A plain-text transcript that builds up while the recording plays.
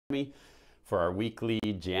Academy for our weekly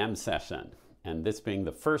jam session. And this being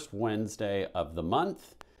the first Wednesday of the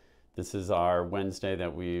month, this is our Wednesday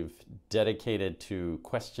that we've dedicated to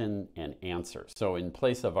question and answer. So in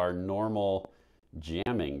place of our normal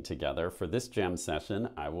jamming together for this jam session,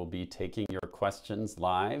 I will be taking your questions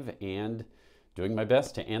live and doing my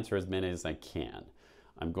best to answer as many as I can.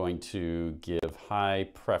 I'm going to give high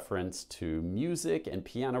preference to music and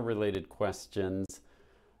piano related questions,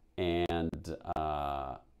 and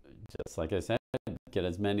just like I said, get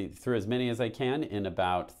through as many as I can in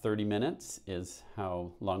about 30 minutes is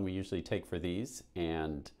how long we usually take for these.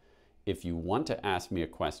 And if you want to ask me a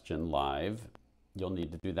question live, you'll need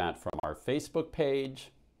to do that from our Facebook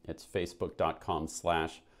page. It's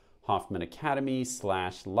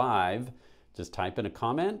facebook.com/HoffmanAcademy/live. Just type in a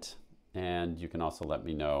comment, and you can also let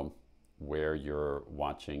me know where you're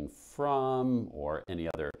watching from or any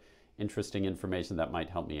other interesting information that might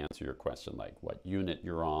help me answer your question, like what unit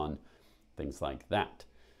you're on, things like that.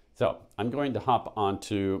 So I'm going to hop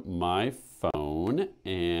onto my phone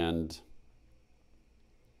and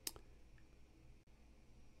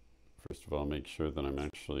first of all, make sure that I'm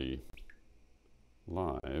actually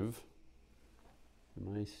live.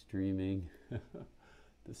 Am I streaming?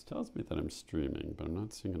 This tells me that I'm streaming, but I'm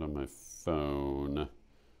not seeing it on my phone.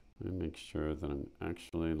 Let me make sure that I'm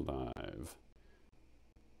actually live.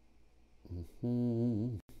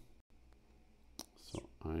 So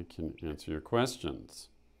I can answer your questions.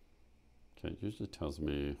 Okay, it usually tells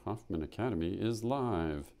me Hoffman Academy is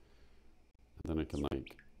live. And then I can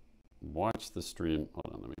watch the stream.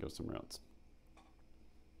 Hold on, let me go somewhere else.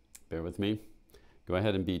 Bear with me. Go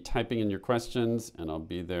ahead and be typing in your questions, and I'll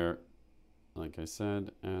be there, like I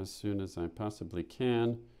said, as soon as I possibly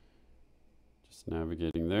can. Just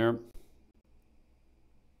navigating there.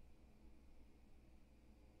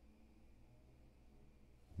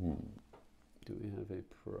 Do we have a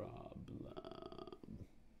problem?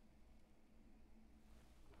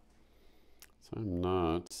 So I'm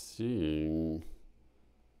not seeing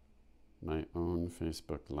my own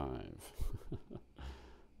Facebook Live.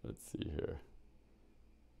 Let's see here.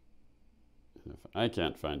 If I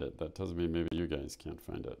can't find it, that tells me maybe you guys can't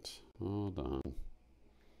find it. Hold on.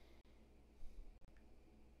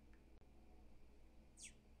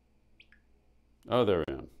 Oh, there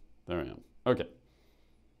I am. There I am. Okay.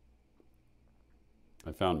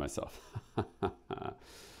 I found myself.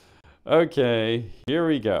 Okay, here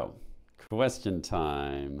we go. Question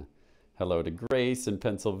time. Hello to Grace in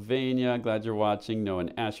Pennsylvania. Glad you're watching. Noah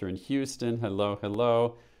and Asher in Houston. Hello,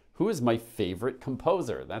 hello. Who is my favorite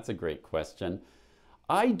composer? That's a great question.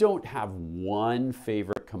 I don't have one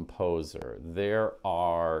favorite composer. There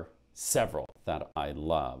are several that I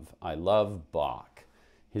love. I love Bach.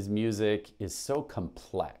 His music is so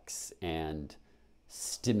complex and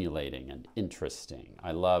stimulating and interesting.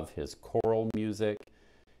 I love his choral music.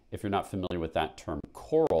 If you're not familiar with that term,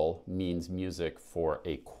 choral means music for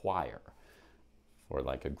a choir, or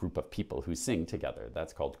like a group of people who sing together.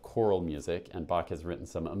 That's called choral music, and Bach has written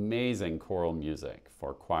some amazing choral music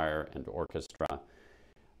for choir and orchestra.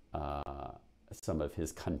 Some of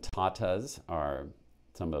his cantatas are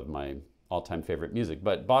some of my all-time favorite music,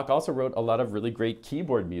 but Bach also wrote a lot of really great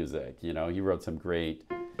keyboard music. You know, he wrote some great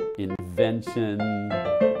invention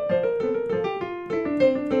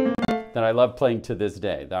that I love playing to this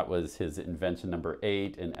day. That was his invention number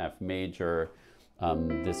 8 in F major,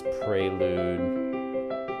 this prelude.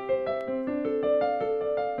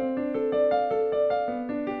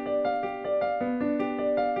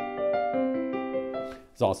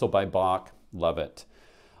 It's also by Bach, love it.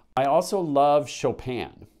 I also love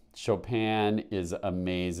Chopin. Chopin is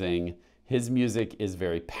amazing. His music is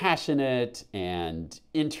very passionate and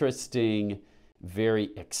interesting,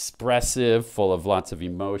 very expressive, full of lots of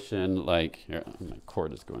emotion. Like, here, my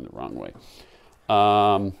cord is going the wrong way.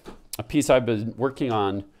 A piece I've been working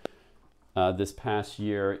on this past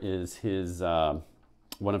year is his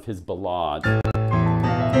one of his ballades.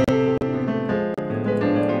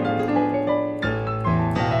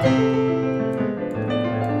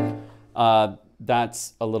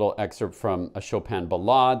 That's a little excerpt from a Chopin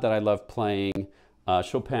ballade that I love playing.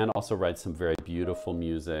 Chopin also writes some very beautiful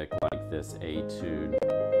music like this etude.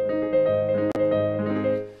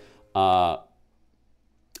 I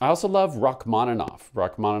also love Rachmaninoff.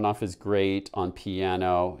 Rachmaninoff is great on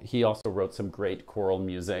piano. He also wrote some great choral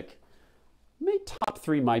music. My top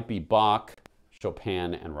 3 might be Bach,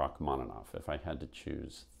 Chopin, and Rachmaninoff if I had to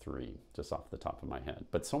choose 3 just off the top of my head.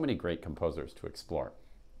 But so many great composers to explore.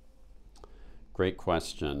 Great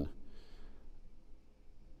question.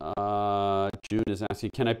 Jude is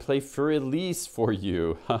asking, can I play Für Elise for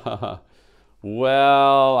you?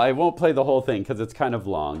 Well, I won't play the whole thing because it's kind of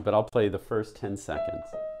long, but I'll play the first 10 seconds.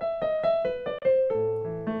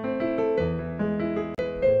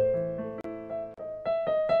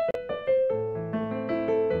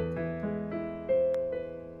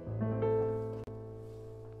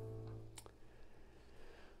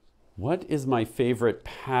 What is my favorite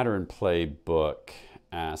pattern play book?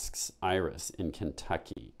 Asks Iris in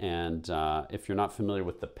Kentucky. And if you're not familiar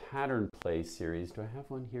with the pattern play series, do I have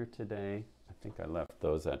one here today? I think I left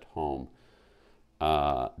those at home.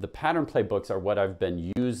 The pattern play books are what I've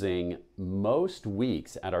been using most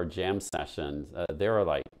weeks at our jam sessions. There are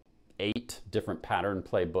like 8 different pattern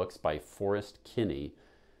play books by Forrest Kinney.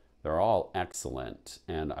 They're all excellent,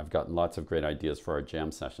 and I've gotten lots of great ideas for our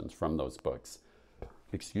jam sessions from those books.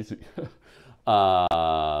 Excuse me.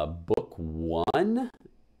 Book 1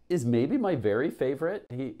 is maybe my very favorite.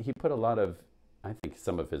 He put a lot of, I think,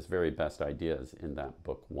 some of his very best ideas in that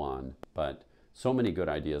book 1, but so many good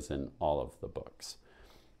ideas in all of the books.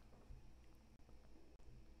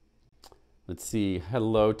 Let's see.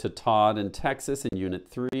 Hello to Todd in Texas in Unit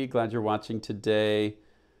 3. Glad you're watching today.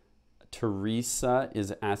 Teresa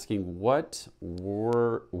is asking, what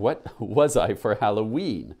was I for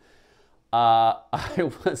Halloween? I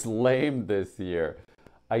was lame this year.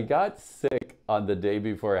 I got sick on the day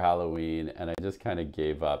before Halloween and I just kind of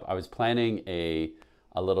gave up. I was planning a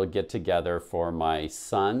little get together for my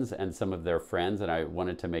sons and some of their friends, and I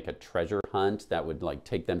wanted to make a treasure hunt that would like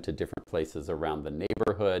take them to different places around the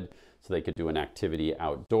neighborhood so they could do an activity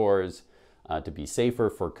outdoors to be safer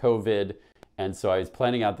for COVID. And so I was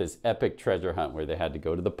planning out this epic treasure hunt where they had to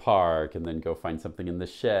go to the park and then go find something in the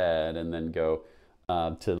shed and then go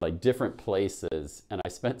to like different places. And I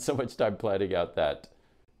spent so much time planning out that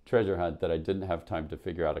treasure hunt that I didn't have time to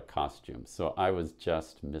figure out a costume. So I was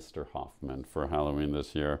just Mr. Hoffman for Halloween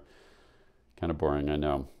this year. Kind of boring, I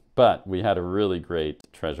know. But we had a really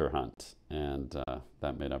great treasure hunt, and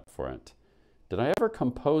that made up for it. Did I ever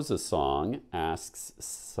compose a song? Asks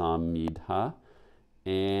Samidha.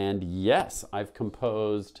 And yes, I've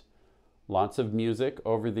composed lots of music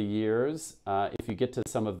over the years. If you get to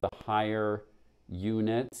some of the higher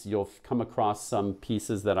units, you'll come across some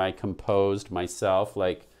pieces that I composed myself.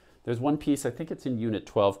 Like there's one piece, I think it's in Unit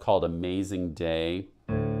 12, called Amazing Day.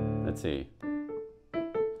 Let's see.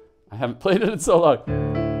 I haven't played it in so long.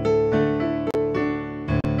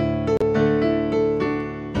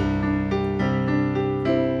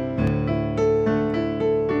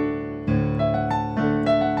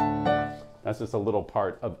 That's just a little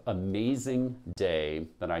part of Amazing Day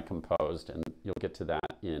that I composed, and you'll get to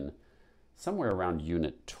that in somewhere around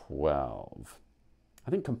Unit 12.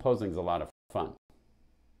 I think composing is a lot of fun.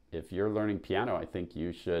 If you're learning piano, I think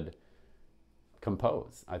you should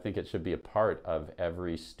compose. I think it should be a part of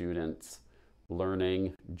every student's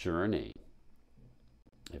learning journey.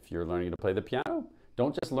 If you're learning to play the piano,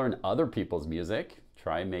 don't just learn other people's music.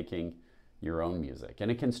 Try making your own music.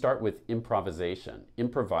 And it can start with improvisation.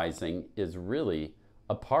 Improvising is really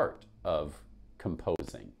a part of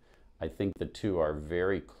composing. I think the two are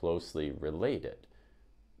very closely related.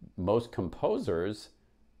 Most composers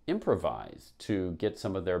improvise to get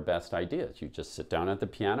some of their best ideas. You just sit down at the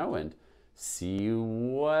piano and see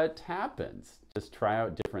what happens. Just try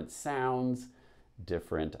out different sounds,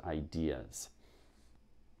 different ideas.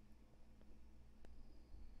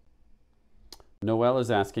 Noelle is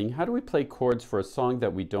asking, how do we play chords for a song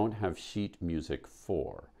that we don't have sheet music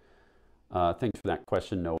for? Thanks for that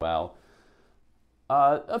question, Noelle.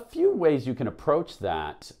 A few ways you can approach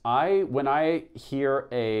that. When I hear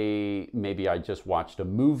maybe I just watched a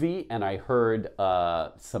movie and I heard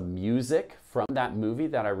some music from that movie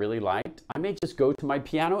that I really liked, I may just go to my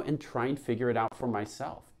piano and try and figure it out for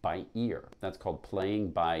myself by ear. That's called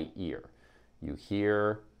playing by ear. You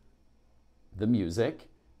hear the music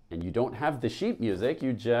and you don't have the sheet music,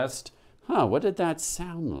 you just, what did that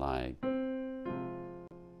sound like?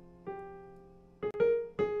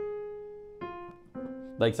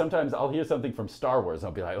 Like sometimes I'll hear something from Star Wars,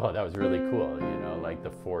 I'll be like, oh, that was really cool, you know, like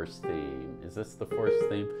the Force theme. Is this the Force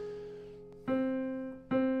theme?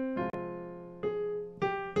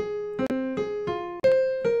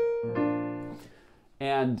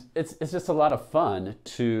 And it's just a lot of fun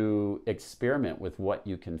to experiment with what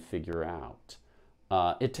you can figure out.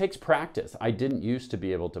 It takes practice. I didn't used to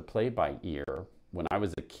be able to play by ear. When I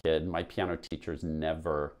was a kid, my piano teachers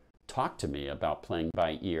never talked to me about playing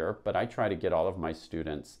by ear, but I try to get all of my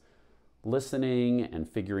students listening and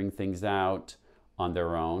figuring things out on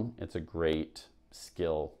their own. It's a great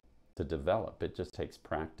skill to develop. It just takes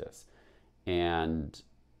practice. And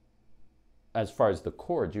as far as the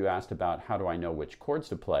chords, you asked about how do I know which chords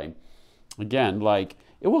to play. Again, like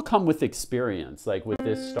it will come with experience, like with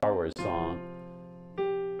this Star Wars song.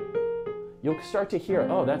 You'll start to hear,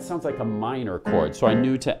 oh, that sounds like a minor chord. So I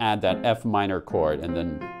knew to add that F minor chord, and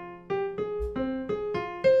then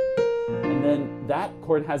that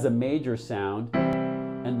chord has a major sound,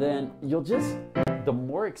 and then you'll just, the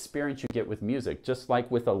more experience you get with music, just like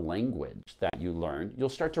with a language that you learn, you'll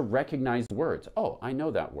start to recognize words. Oh, I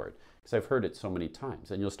know that word because I've heard it so many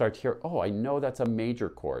times. And you'll start to hear, oh, I know that's a major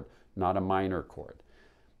chord, not a minor chord.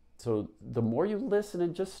 So the more you listen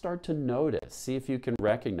and just start to notice, see if you can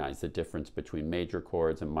recognize the difference between major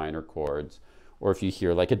chords and minor chords, or if you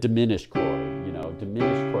hear like a diminished chord, you know,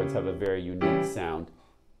 diminished chords have a very unique sound,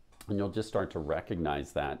 and you'll just start to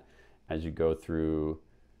recognize that as you go through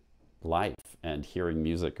life and hearing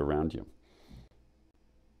music around you.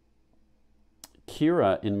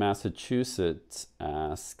 Kira in Massachusetts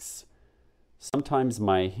asks, sometimes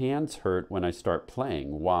my hands hurt when I start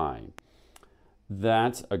playing. Why?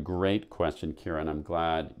 That's a great question, Kira, and I'm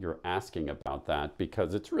glad you're asking about that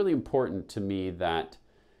because it's really important to me that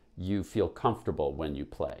you feel comfortable when you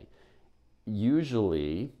play.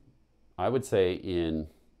 Usually, I would say in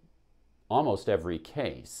almost every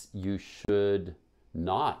case, you should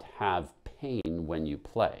not have pain when you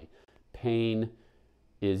play. Pain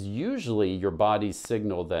is usually your body's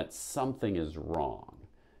signal that something is wrong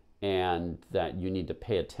and that you need to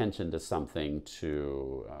pay attention to something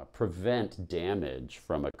to prevent damage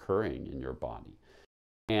from occurring in your body.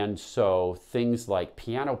 And so things like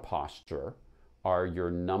piano posture are your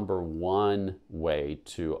number one way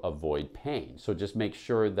to avoid pain. So just make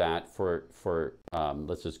sure that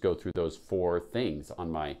let's just go through those 4 things on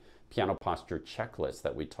my piano posture checklist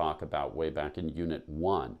that we talk about way back in Unit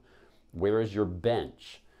 1. Where is your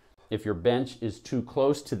bench? If your bench is too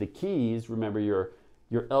close to the keys, remember your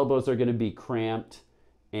elbows are going to be cramped,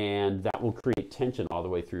 and that will create tension all the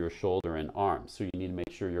way through your shoulder and arms. So you need to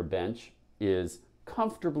make sure your bench is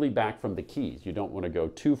comfortably back from the keys. You don't want to go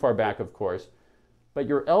too far back, of course, but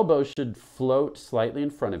your elbows should float slightly in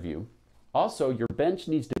front of you. Also, your bench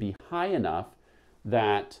needs to be high enough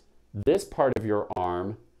that this part of your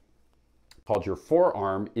arm, called your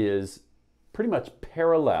forearm, is pretty much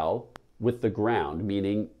parallel with the ground,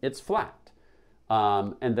 meaning it's flat.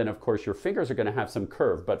 And then, of course, your fingers are going to have some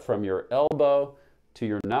curve, but from your elbow to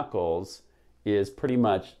your knuckles is pretty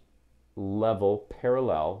much level,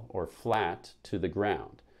 parallel, or flat to the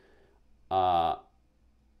ground.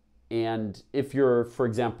 And if you're, for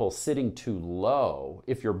example, sitting too low,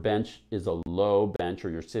 if your bench is a low bench or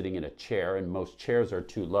you're sitting in a chair, and most chairs are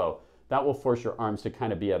too low, that will force your arms to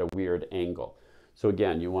kind of be at a weird angle. So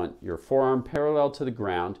again, you want your forearm parallel to the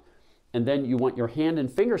ground, and then you want your hand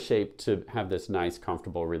and finger shape to have this nice,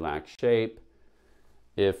 comfortable, relaxed shape.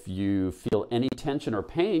 If you feel any tension or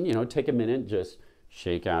pain, you know, take a minute, just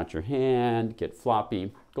shake out your hand, get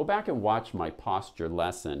floppy. Go back and watch my posture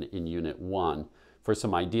lesson in Unit 1 for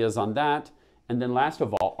some ideas on that. And then last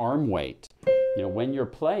of all, arm weight. You know, when you're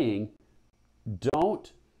playing,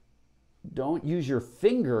 don't use your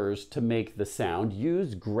fingers to make the sound.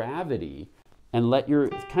 Use gravity and let your,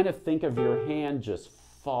 kind of think of your hand just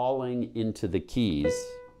falling into the keys.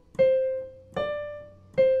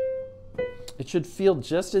 It should feel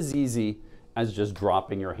just as easy as just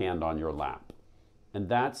dropping your hand on your lap. And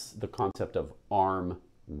that's the concept of arm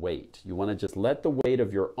weight. You want to just let the weight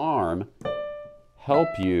of your arm help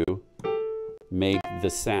you make the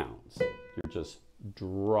sounds. You're just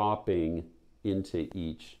dropping into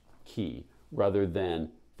each key rather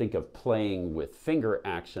than think of playing with finger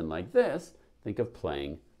action like this. Think of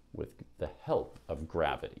playing with the help of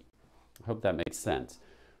gravity. I hope that makes sense.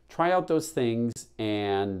 Try out those things,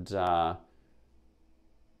 and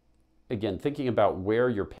again, thinking about where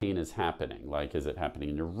your pain is happening. Like, is it happening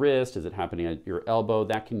in your wrist? Is it happening at your elbow?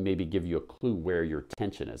 That can maybe give you a clue where your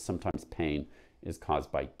tension is. Sometimes pain is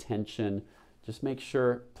caused by tension. Just make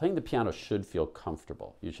sure playing the piano should feel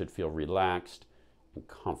comfortable. You should feel relaxed and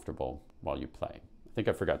comfortable while you play. I think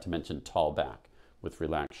I forgot to mention tall back with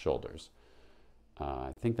relaxed shoulders.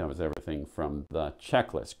 I think that was everything from the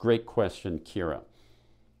checklist. Great question, Kira.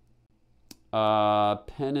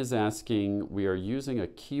 Penn is asking, we are using a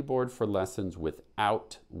keyboard for lessons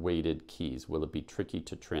without weighted keys. Will it be tricky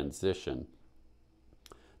to transition?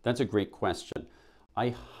 That's a great question. I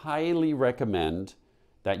highly recommend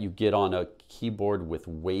that you get on a keyboard with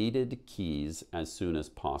weighted keys as soon as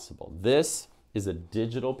possible. This is a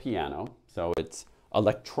digital piano, so it's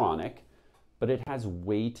electronic, but it has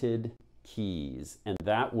weighted keys, and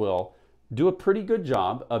that will do a pretty good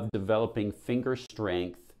job of developing finger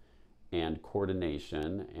strength and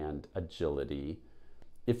coordination and agility.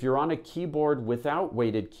 if you're on a keyboard without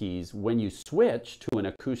weighted keys, when you switch to an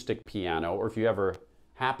acoustic piano, or if you ever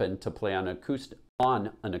happen to play on an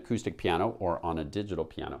acoustic piano or on a digital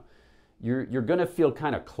piano, you're going to feel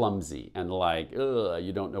kind of clumsy and like, ugh,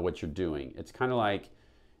 you don't know what you're doing. It's kind of like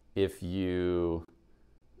if you,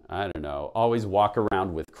 I don't know, always walk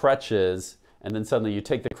around with crutches and then suddenly you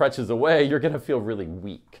take the crutches away, you're going to feel really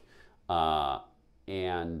weak.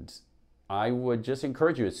 And I would just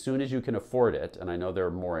encourage you, as soon as you can afford it, and I know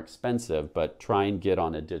they're more expensive, but try and get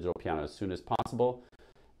on a digital piano as soon as possible.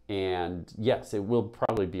 And yes, it will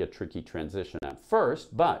probably be a tricky transition at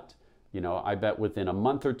first, but I bet within a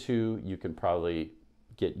month or two, you can probably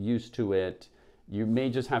get used to it. You may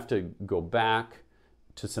just have to go back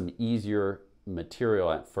to some easier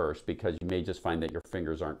material at first, because you may just find that your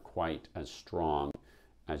fingers aren't quite as strong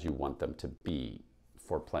as you want them to be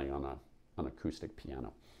for playing on an acoustic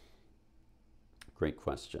piano. Great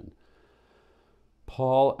question.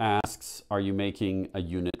 Paul asks, are you making a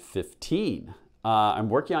Unit 15? I'm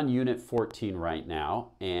working on Unit 14 right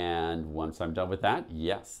now, and once I'm done with that,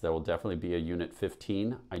 yes, there will definitely be a Unit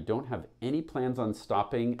 15. I don't have any plans on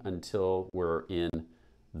stopping until we're in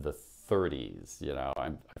the 30s.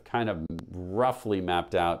 I've kind of roughly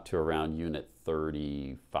mapped out to around Unit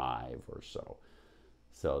 35 or so.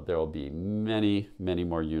 So there will be many, many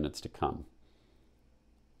more units to come.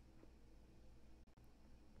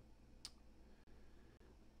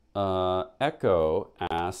 Echo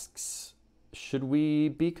asks, should we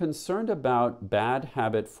be concerned about bad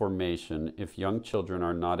habit formation if young children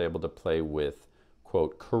are not able to play with,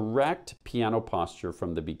 quote, correct piano posture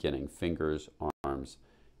from the beginning, fingers, arms,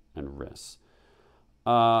 and wrists?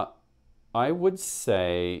 I would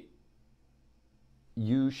say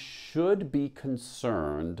you should be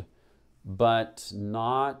concerned, but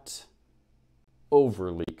not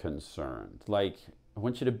overly concerned. Like, I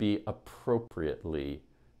want you to be appropriately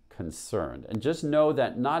concerned. And just know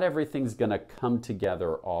that not everything's going to come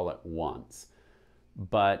together all at once.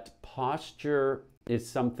 But posture is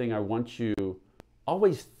something I want you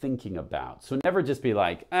always thinking about. So never just be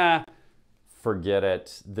like, forget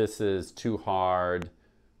it, this is too hard.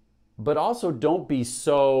 But also don't be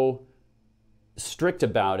so strict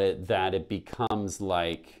about it that it becomes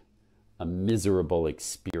like a miserable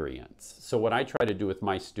experience. So what I try to do with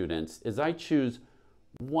my students is I choose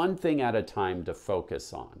one thing at a time to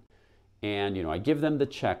focus on. And, I give them the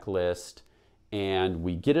checklist and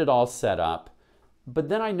we get it all set up. But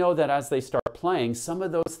then I know that as they start playing, some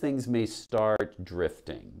of those things may start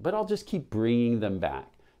drifting. But I'll just keep bringing them back.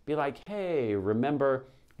 Be like, hey, remember,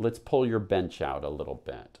 let's pull your bench out a little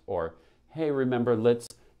bit. Or, hey, remember, let's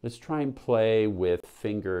try and play with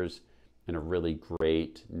fingers in a really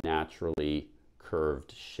great, naturally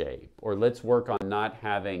curved shape. Or let's work on not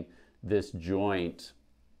having this joint.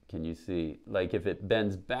 Can you see? Like if it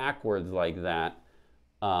bends backwards like that,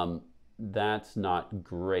 that's not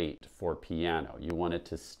great for piano. You want it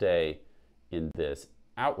to stay in this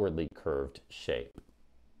outwardly curved shape.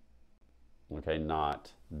 Okay,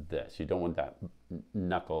 not this. You don't want that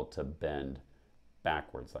knuckle to bend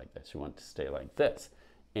backwards like this. You want it to stay like this.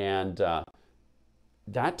 And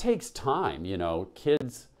that takes time.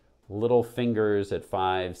 Kids' little fingers at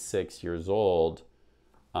 5, 6 years old,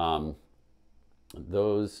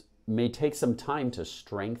 those may take some time to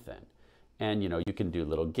strengthen. And, you can do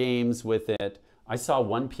little games with it. I saw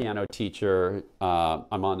one piano teacher,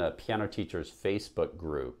 I'm on a piano teacher's Facebook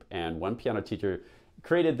group, and one piano teacher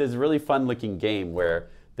created this really fun looking game where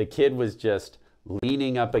the kid was just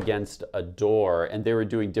leaning up against a door and they were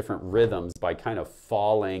doing different rhythms by kind of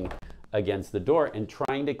falling against the door and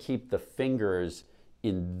trying to keep the fingers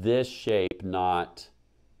in this shape, not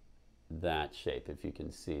that shape. If you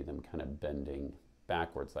can see them kind of bending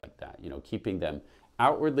backwards like that, keeping them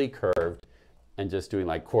outwardly curved and just doing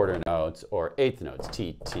like quarter notes or eighth notes,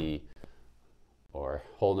 T, T, or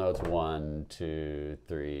whole notes, 1, 2,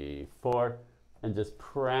 3, 4, and just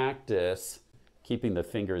practice keeping the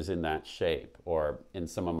fingers in that shape. Or in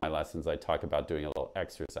some of my lessons, I talk about doing a little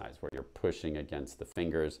exercise where you're pushing against the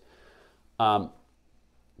fingers.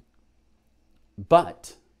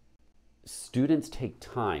 But students take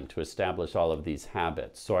time to establish all of these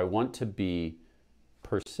habits. So I want to be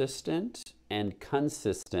persistent and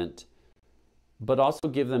consistent, but also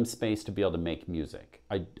give them space to be able to make music.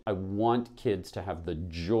 I want kids to have the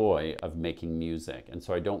joy of making music. And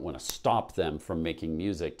so I don't want to stop them from making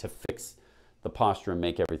music to fix the posture and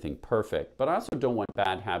make everything perfect. But I also don't want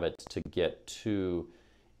bad habits to get too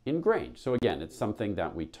ingrained. So again, it's something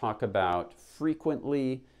that we talk about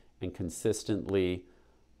frequently and consistently.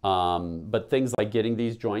 But things like getting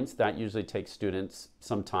these joints, that usually takes students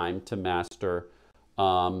some time to master.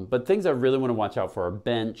 But things I really want to watch out for are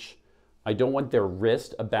bench. I don't want their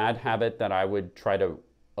wrist. A bad habit that I would try to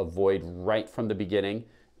avoid right from the beginning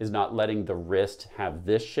is not letting the wrist have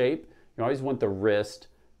this shape. You always want the wrist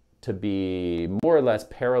to be more or less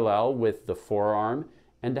parallel with the forearm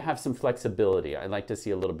and to have some flexibility. I like to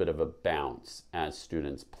see a little bit of a bounce as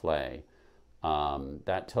students play.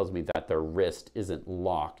 That tells me that their wrist isn't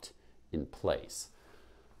locked in place.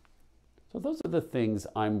 So those are the things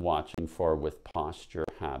I'm watching for with posture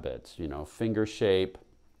habits, you know, finger shape,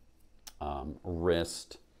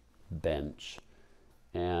 wrist, bench.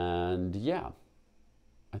 And yeah,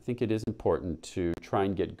 I think it is important to try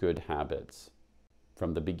and get good habits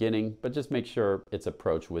from the beginning, but just make sure it's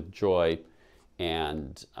approached with joy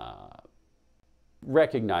and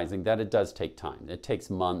recognizing that it does take time. It takes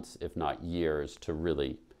months, if not years, to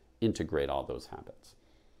really integrate all those habits.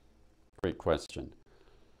 Great question.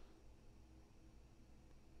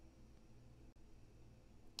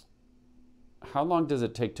 How long does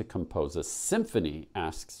it take to compose a symphony?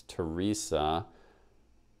 Asks Teresa.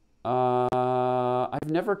 I've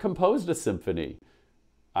never composed a symphony.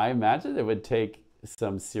 I imagine it would take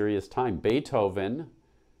some serious time. Beethoven,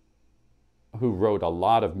 who wrote a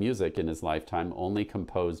lot of music in his lifetime, only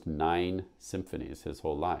composed 9 symphonies his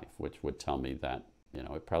whole life, which would tell me that, you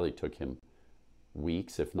know, it probably took him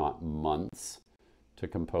weeks, if not months, to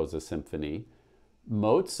compose a symphony.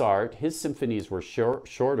 Mozart, his symphonies were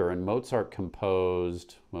shorter, and Mozart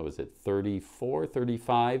composed, what was it, 34,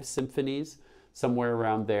 35 symphonies, somewhere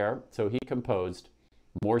around there. So he composed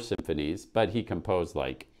more symphonies, but he composed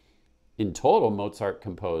in total, Mozart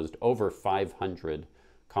composed over 500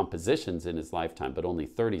 compositions in his lifetime, but only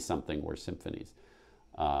 30-something were symphonies.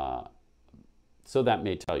 So that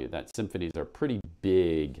may tell you that symphonies are pretty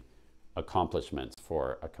big accomplishments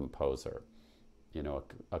for a composer. You know,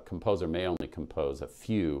 a composer may only compose a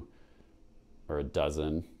few or a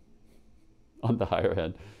dozen on the higher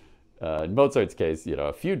end. In Mozart's case, you know,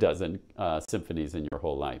 a few dozen symphonies in your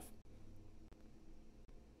whole life.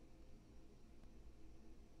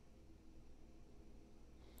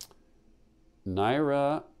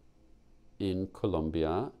 Naira in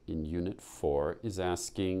Colombia in Unit 4 is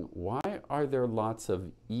asking, why are there lots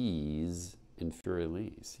of E's in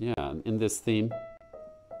Furielese? Yeah, in this theme,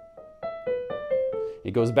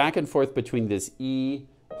 it goes back and forth between this E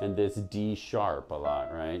and this D sharp a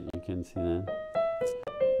lot, right? You can see that.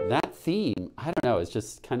 That theme, I don't know, it's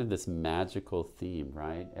just kind of this magical theme,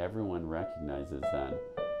 right? Everyone recognizes that.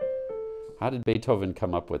 How did Beethoven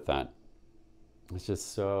come up with that? It's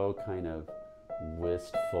just so kind of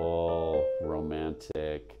wistful,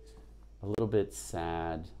 romantic, a little bit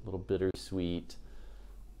sad, a little bittersweet.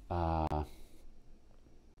 I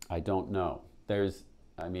don't know.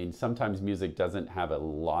 I mean, sometimes music doesn't have a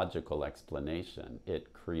logical explanation.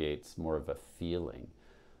 It creates more of a feeling.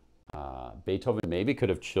 Beethoven maybe could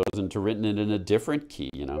have chosen to written it in a different key,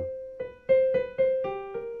 you know.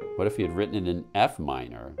 What if he had written it in F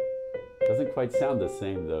minor? Doesn't quite sound the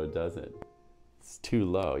same though, does it? It's too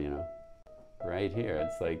low, you know. Right here,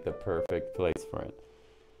 it's like the perfect place for it.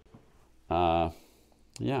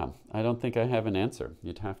 Yeah, I don't think I have an answer.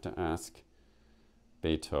 You'd have to ask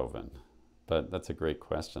Beethoven. But that's a great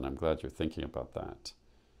question. I'm glad you're thinking about that.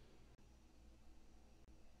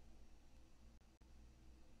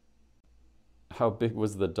 How big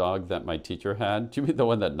was the dog that my teacher had? Do you mean the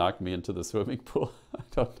one that knocked me into the swimming pool? I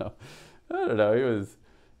don't know.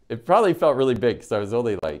 It probably felt really big because I was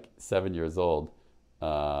only like 7 years old.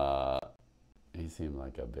 He seemed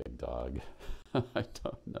like a big dog. I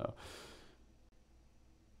don't know.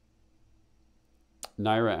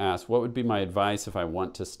 Naira asks, what would be my advice if I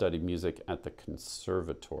want to study music at the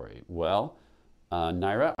conservatory? Well,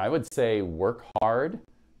 Naira, I would say work hard,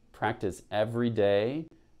 practice every day,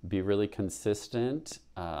 be really consistent.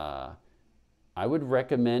 I would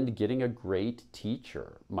recommend getting a great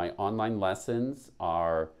teacher. My online lessons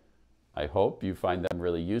are, I hope you find them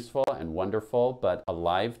really useful and wonderful, but a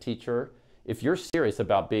live teacher, if you're serious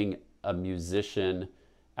about being a musician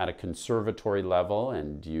at a conservatory level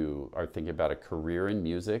and you are thinking about a career in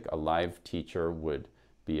music, a live teacher would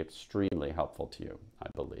be extremely helpful to you, I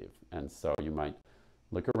believe. And so you might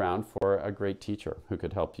look around for a great teacher who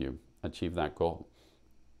could help you achieve that goal.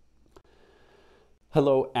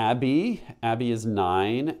 Hello, Abby. Abby is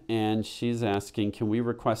 9, and she's asking, can we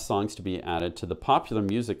request songs to be added to the popular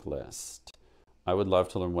music list? I would love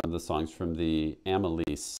to learn one of the songs from the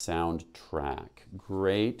Amelie soundtrack.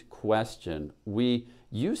 Great question. We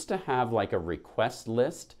used to have like a request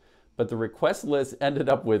list, but the request list ended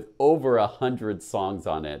up with over 100 songs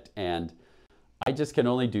on it, and I just can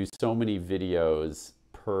only do so many videos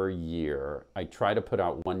per year. I try to put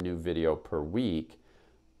out one new video per week,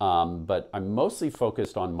 But I'm mostly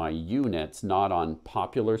focused on my units, not on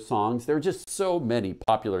popular songs. There are just so many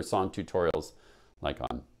popular song tutorials, like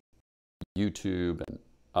on YouTube and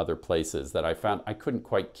other places, that I found I couldn't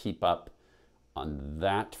quite keep up on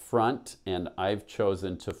that front. And I've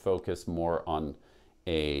chosen to focus more on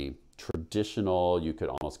a traditional, you could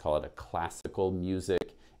almost call it a classical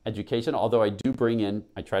music education, although I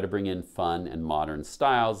try to bring in fun and modern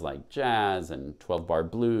styles like jazz and 12-bar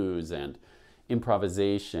blues and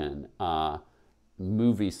improvisation,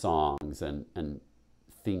 movie songs and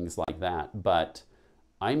things like that. But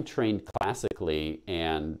I'm trained classically,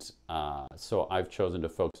 and so I've chosen to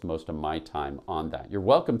focus most of my time on that. You're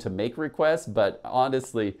welcome to make requests, but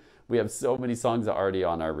honestly, we have so many songs already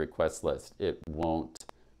on our request list.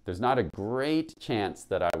 There's not a great chance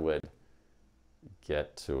that I would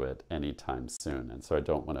get to it anytime soon. And so I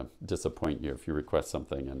don't want to disappoint you if you request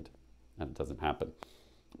something and it doesn't happen.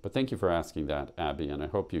 But thank you for asking that, Abby, and I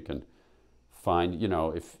hope you can find,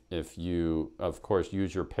 if you, of course,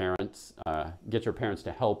 use your parents, get your parents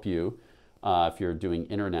to help you if you're doing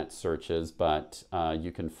internet searches, but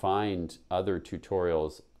you can find other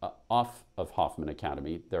tutorials off of Hoffman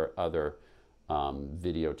Academy. There are other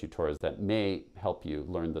video tutorials that may help you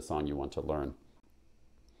learn the song you want to learn.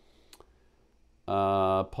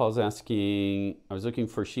 Paul's asking, I was looking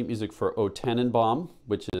for sheet music for O Tannenbaum,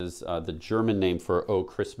 which is the German name for O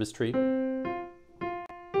Christmas Tree.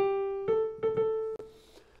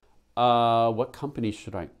 What company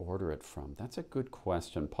should I order it from? That's a good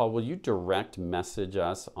question. Paul, will you direct message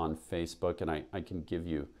us on Facebook, and I can give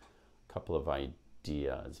you a couple of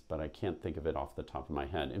ideas, but I can't think of it off the top of my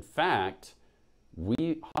head. In fact,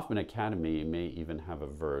 Hoffman Academy may even have a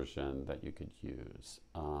version that you could use.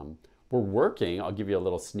 We're working, I'll give you a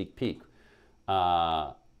little sneak peek.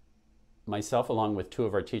 Myself, along with two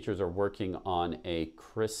of our teachers, are working on a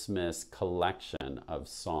Christmas collection of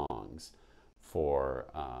songs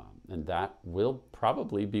and that will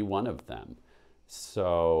probably be one of them.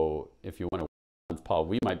 So if you want to work with Paul,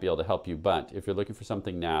 we might be able to help you, but if you're looking for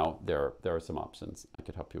something now, there are some options I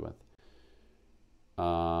could help you with.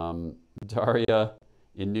 Daria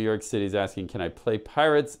in New York City is asking, can I play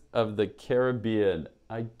Pirates of the Caribbean?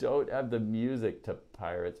 I don't have the music to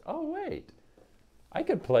Pirates. Oh, wait. I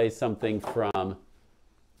could play something from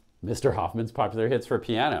Mr. Hoffman's Popular Hits for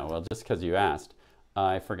Piano. Well, just because you asked.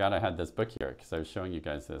 I forgot I had this book here because I was showing you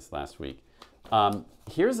guys this last week.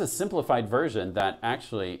 Here's a simplified version that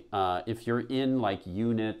actually, if you're in like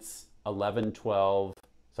units 11, 12,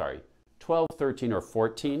 13, or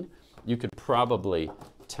 14, you could probably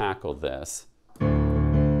tackle this.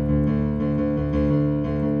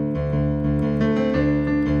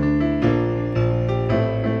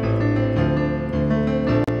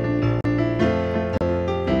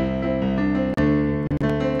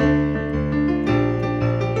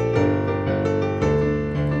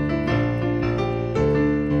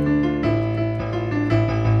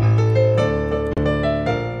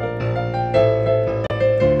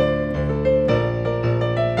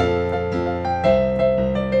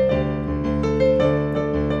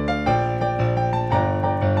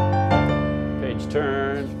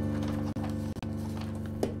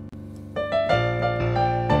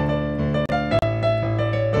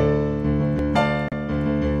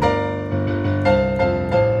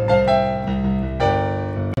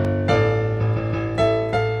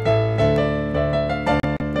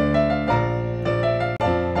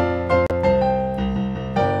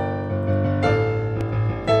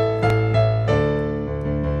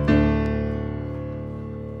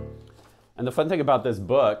 And the fun thing about this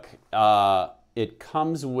book, it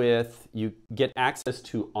comes with, you get access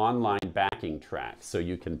to online backing tracks. So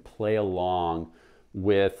you can play along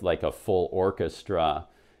with like a full orchestra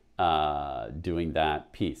doing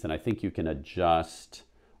that piece. And I think you can adjust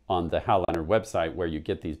on the Hal Leonard website where you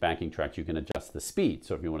get these backing tracks, you can adjust the speed.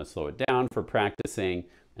 So if you want to slow it down for practicing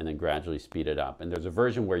and then gradually speed it up. And there's a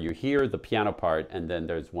version where you hear the piano part, and then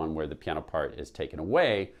there's one where the piano part is taken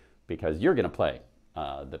away because you're going to play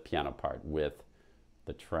the piano part with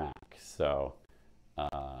the track. So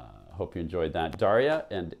hope you enjoyed that, Daria,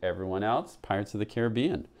 and everyone else. Pirates of the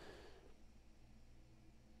Caribbean.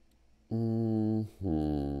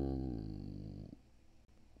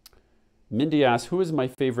 Mindy asks, who is my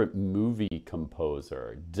favorite movie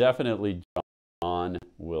composer? Definitely John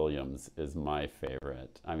Williams is my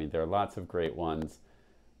favorite. I mean, there are lots of great ones,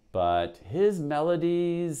 but his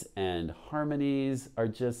melodies and harmonies are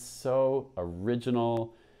just so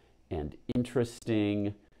original and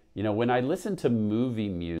interesting. You know, when I listen to movie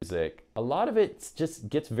music, a lot of it just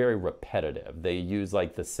gets very repetitive. They use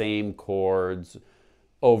like the same chords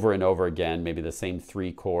over and over again, maybe the same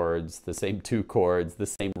 3 chords, the same 2 chords, the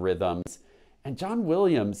same rhythms. And John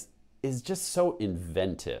Williams is just so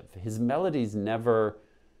inventive. His melodies never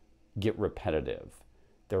get repetitive.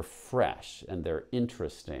 They're fresh and they're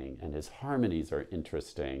interesting, and his harmonies are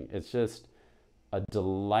interesting. It's just a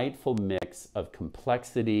delightful mix of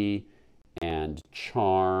complexity and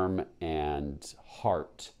charm and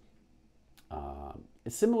heart. A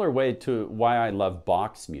similar way to why I love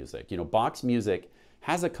Bach's music. You know, Bach's music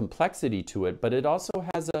has a complexity to it, but it also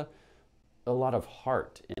has a lot of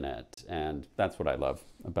heart in it. And that's what I love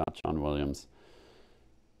about John Williams.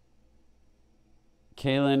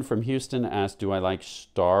 Kaylin from Houston asked, do I like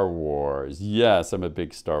Star Wars? Yes, I'm a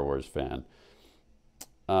big Star Wars fan.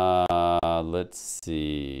 Let's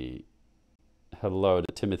see. Hello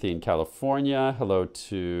to Timothy in California. Hello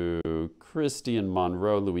to Christy in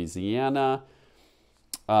Monroe, Louisiana.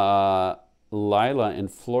 Lila in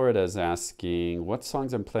Florida is asking what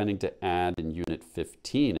songs I'm planning to add in Unit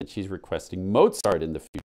 15, and she's requesting Mozart in the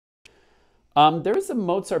future. There is a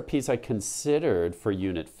Mozart piece I considered for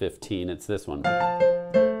Unit 15. It's this one.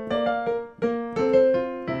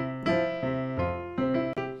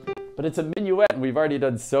 But it's a minuet, and we've already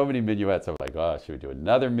done so many minuets. I'm like, oh, should we do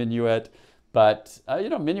another minuet? But, you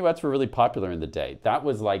know, minuets were really popular in the day. That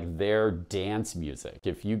was like their dance music.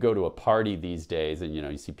 If you go to a party these days and, you know,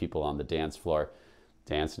 you see people on the dance floor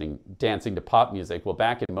dancing to pop music. Well,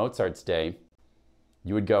 back in Mozart's day,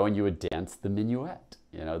 you would go and you would dance the minuet.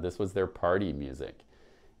 You know, this was their party music.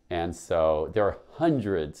 And so there are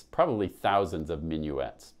hundreds, probably thousands of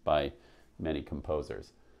minuets by many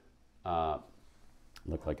composers.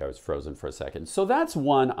 Looked like I was frozen for a second. So that's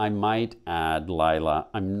one I might add, Lila.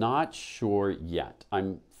 I'm not sure yet.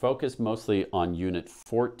 I'm focused mostly on Unit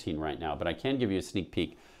 14 right now, but I can give you a sneak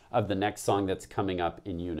peek of the next song that's coming up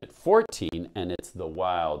in Unit 14, and it's The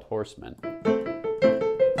Wild Horseman.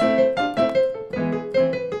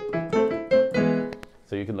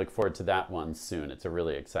 So you can look forward to that one soon. It's a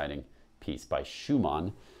really exciting piece by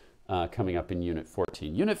Schumann coming up in Unit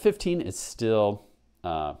 14. Unit 15 is still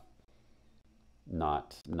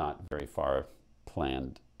not very far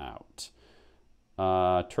planned out.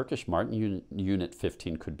 Turkish Martin Unit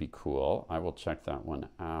 15 could be cool. I will check that one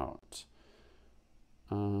out.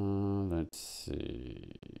 Let's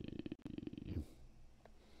see.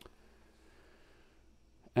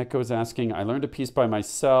 Echo's asking, I learned a piece by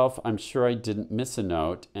myself. I'm sure I didn't miss a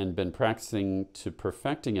note and been practicing to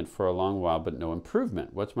perfecting it for a long while, but no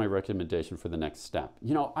improvement. What's my recommendation for the next step?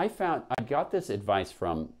 You know, I got this advice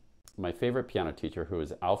from my favorite piano teacher, who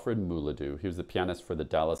is Alfred Mouladou. He was the pianist for the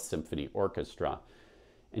Dallas Symphony Orchestra.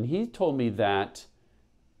 And he told me that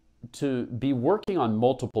to be working on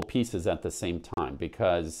multiple pieces at the same time,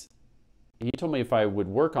 because he told me if I would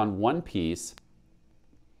work on one piece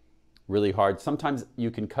really hard, sometimes you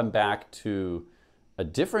can come back to a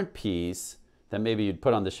different piece that maybe you'd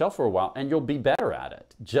put on the shelf for a while and you'll be better at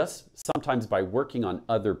it. Just sometimes by working on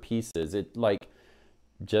other pieces, it like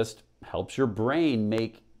just helps your brain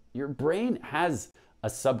make. Your brain has a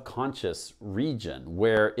subconscious region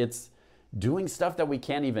where it's doing stuff that we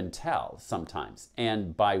can't even tell sometimes.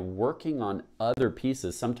 And by working on other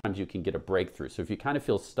pieces, sometimes you can get a breakthrough. So if you kind of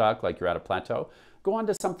feel stuck, like you're at a plateau, go on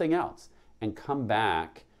to something else and come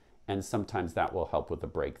back, and sometimes that will help with a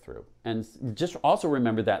breakthrough. And just also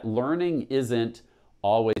remember that learning isn't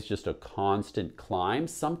always just a constant climb.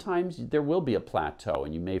 Sometimes there will be a plateau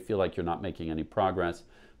and you may feel like you're not making any progress,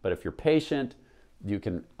 but if you're patient, you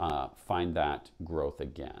can find that growth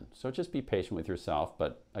again. So just be patient with yourself.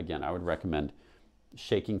 But again, I would recommend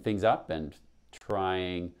shaking things up and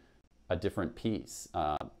trying a different piece.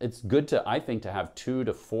 It's good to, I think, to have 2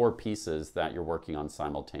 to 4 pieces that you're working on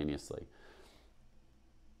simultaneously.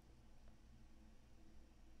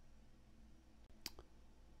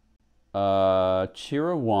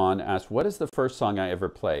 Chira Wan asked, what is the first song I ever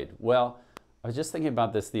played? Well, I was just thinking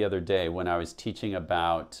about this the other day when I was teaching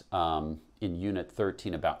about in Unit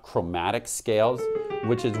 13 about chromatic scales,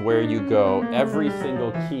 which is where you go every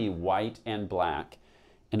single key, white and black.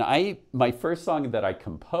 And my first song that I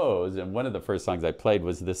composed, and one of the first songs I played,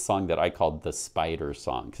 was this song that I called the Spider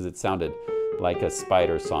Song, because it sounded like a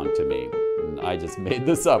spider song to me. And I just made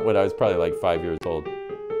this up when I was probably like 5 years old.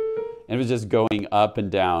 And it was just going up and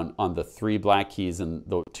down on the 3 black keys and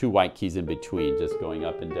the 2 white keys in between, just going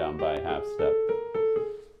up and down by a half step.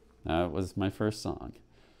 That was my first song.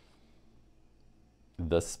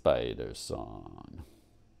 The Spider Song.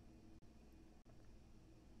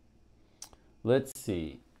 Let's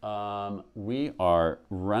see. We are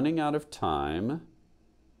running out of time.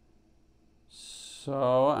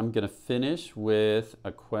 So I'm going to finish with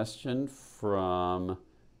a question from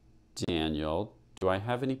Daniel. Do I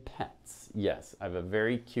have any pets? Yes, I have a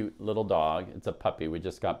very cute little dog. It's a puppy. We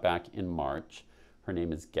just got back in March. Her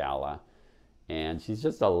name is Gala. And she's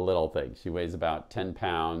just a little thing. She weighs about 10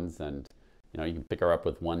 pounds, and you can pick her up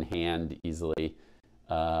with one hand easily.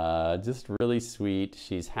 Just really sweet.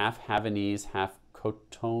 She's half Havanese, half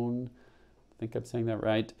Coton. I think I'm saying that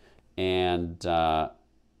right. And yeah,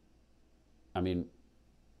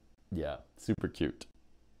 super cute.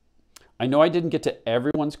 I know I didn't get to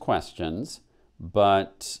everyone's questions,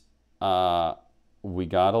 but we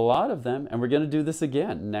got a lot of them, and we're going to do this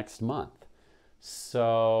again next month.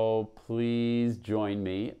 So please join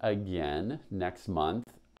me again next month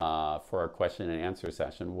for our question and answer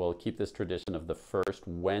session. We'll keep this tradition of the first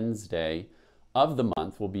Wednesday of the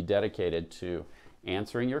month will be dedicated to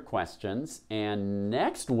answering your questions. And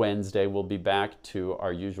next Wednesday, we'll be back to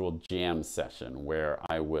our usual jam session where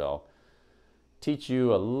I will teach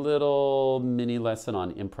you a little mini lesson on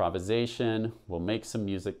improvisation. We'll make some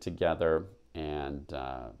music together, and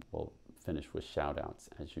we'll finish with shout outs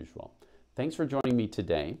as usual. Thanks for joining me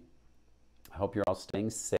today. I hope you're all staying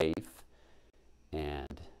safe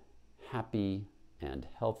and happy and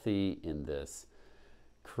healthy in this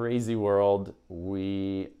crazy world.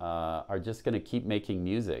 We are just going to keep making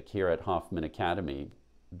music here at Hoffman Academy.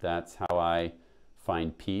 That's how I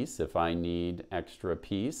find peace. If I need extra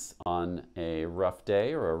peace on a rough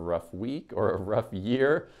day or a rough week or a rough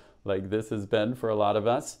year, like this has been for a lot of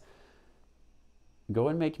us, go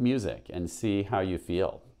and make music and see how you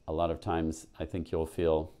feel. A lot of times I think you'll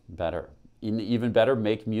feel better. Even better,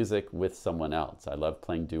 make music with someone else. I love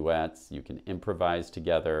playing duets. You can improvise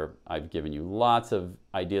together. I've given you lots of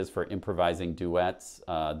ideas for improvising duets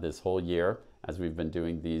this whole year as we've been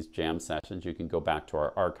doing these jam sessions. You can go back to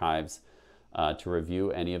our archives to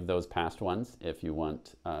review any of those past ones if you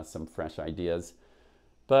want some fresh ideas.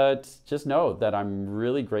 But just know that I'm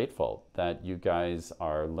really grateful that you guys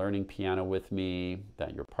are learning piano with me,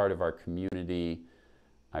 that you're part of our community.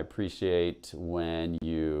 I appreciate when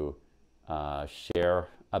you share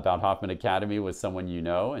about Hoffman Academy with someone you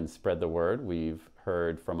know and spread the word. We've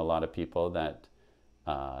heard from a lot of people that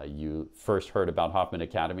you first heard about Hoffman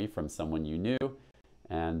Academy from someone you knew,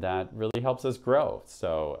 and that really helps us grow.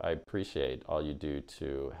 So I appreciate all you do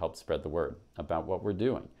to help spread the word about what we're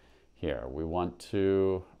doing here.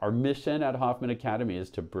 Our mission at Hoffman Academy is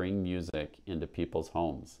to bring music into people's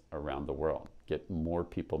homes around the world, get more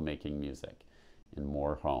people making music in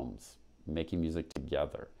more homes, making music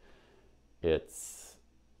together. It's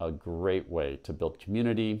a great way to build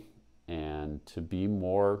community and to be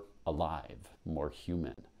more alive, more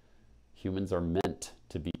human. Humans are meant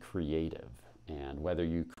to be creative. And whether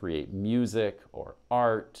you create music or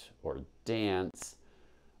art or dance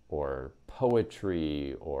or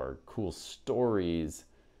poetry or cool stories,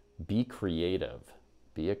 be creative,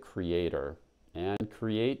 be a creator, and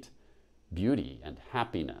create beauty and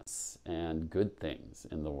happiness and good things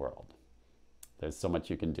in the world. There's so much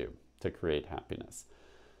you can do to create happiness.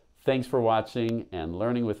 Thanks for watching and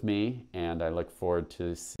learning with me, and I look forward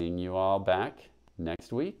to seeing you all back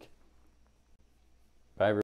next week. Bye, everyone.